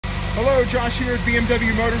Hello, Josh here at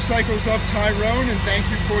BMW Motorcycles of Tyrone, and thank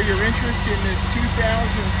you for your interest in this 2020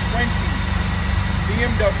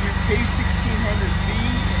 BMW K1600B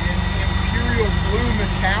in Imperial Blue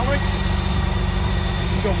Metallic.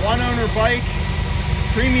 This is a one-owner bike,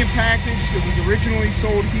 premium package that was originally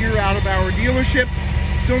sold here out of our dealership.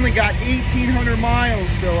 It's only got 1,800 miles,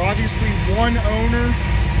 so obviously one owner.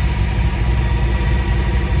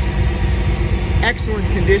 Excellent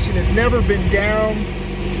condition. It's never been down.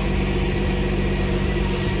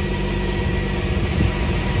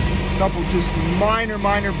 Couple just minor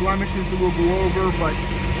blemishes that we'll go over, but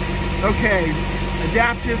okay.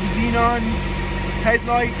 Adaptive xenon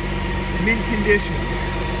headlight, mint condition.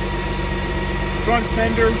 Front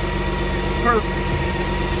fender, perfect.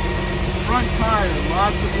 Front tire,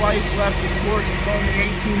 lots of life left, of course, with only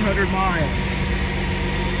 1,800 miles.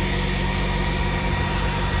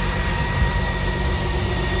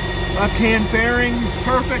 Left-hand fairing is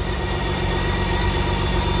perfect.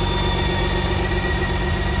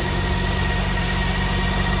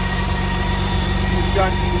 It's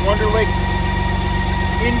got the Wonderlic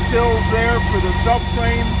infills there for the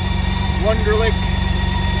subframe. Wonderlic.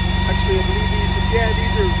 Actually, I believe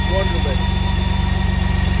these are Wonderlic.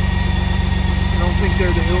 I don't think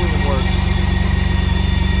they're the Ilium works.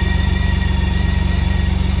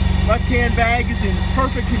 Left-hand bag is in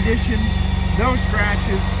perfect condition. No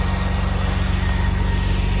scratches.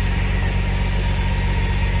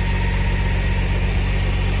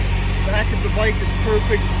 Back of the bike is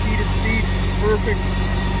perfect, heated seats, perfect.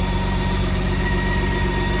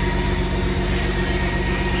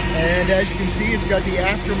 And as you can see, it's got the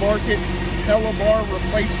aftermarket Bar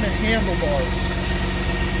replacement handlebars.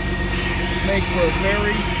 Which make for a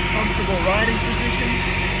very comfortable riding position.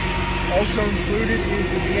 Also included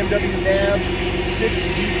is the BMW Nav 6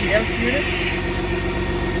 GPS unit.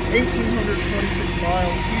 1,826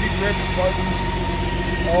 miles, heated grips, buttons,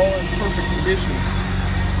 all in perfect condition.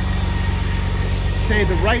 Okay,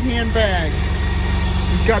 the right-hand bag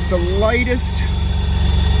has got the lightest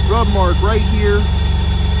rub mark right here.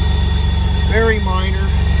 Very minor.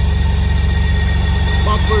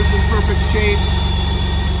 Muffler's in perfect shape.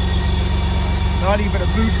 Not even a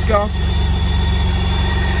boot scuff.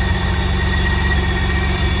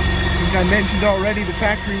 I think I mentioned already the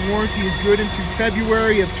factory warranty is good into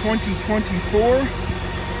February of 2024.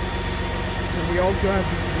 And we also have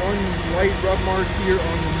just one light rub mark here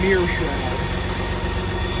on the mirror shroud.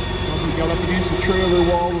 We got up against a trailer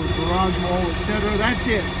wall or garage wall, etc. That's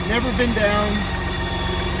it. Never been down.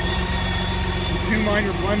 The two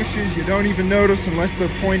minor blemishes you don't even notice unless they're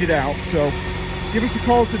pointed out. So give us a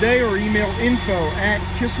call today or email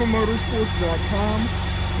info@kisselmotorsports.com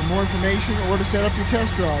for more information or to set up your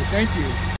test drive. Thank you.